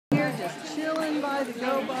just chilling by the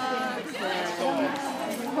go box,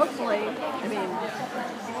 and hopefully, I mean,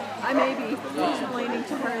 I may be explaining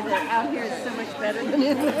to her that out here is so much better than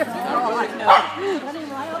in there. For all I know.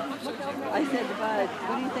 I said to Bud,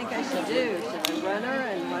 what do you think I should do? Should I run her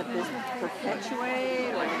and let this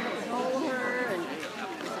perpetuate, or control her? And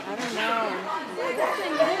I don't know.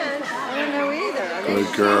 I don't know either. I mean,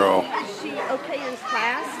 Good girl. Is she okay in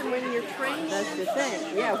class and when you're training? that's the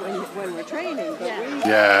thing. Yeah, when we're training, but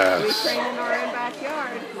Yes. we train in our own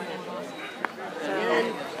backyard. So,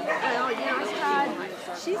 And,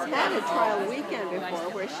 she's had a trial weekend before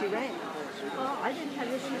where she ran. well, I didn't have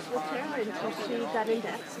issues with Tara until she got into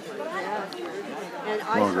exercise. Yeah. And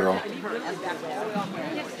Come on, girl.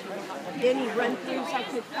 Any run-throughs I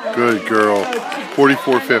could find. Good girl.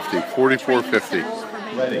 44.50.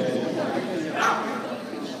 44.50.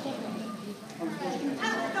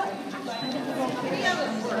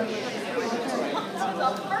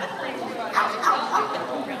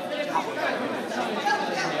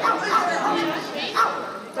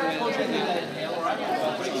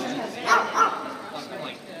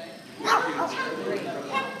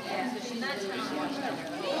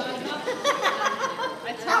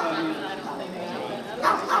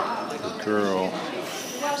 Girl.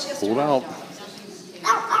 Hold out.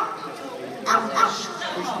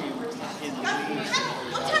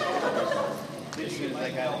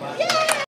 Yeah!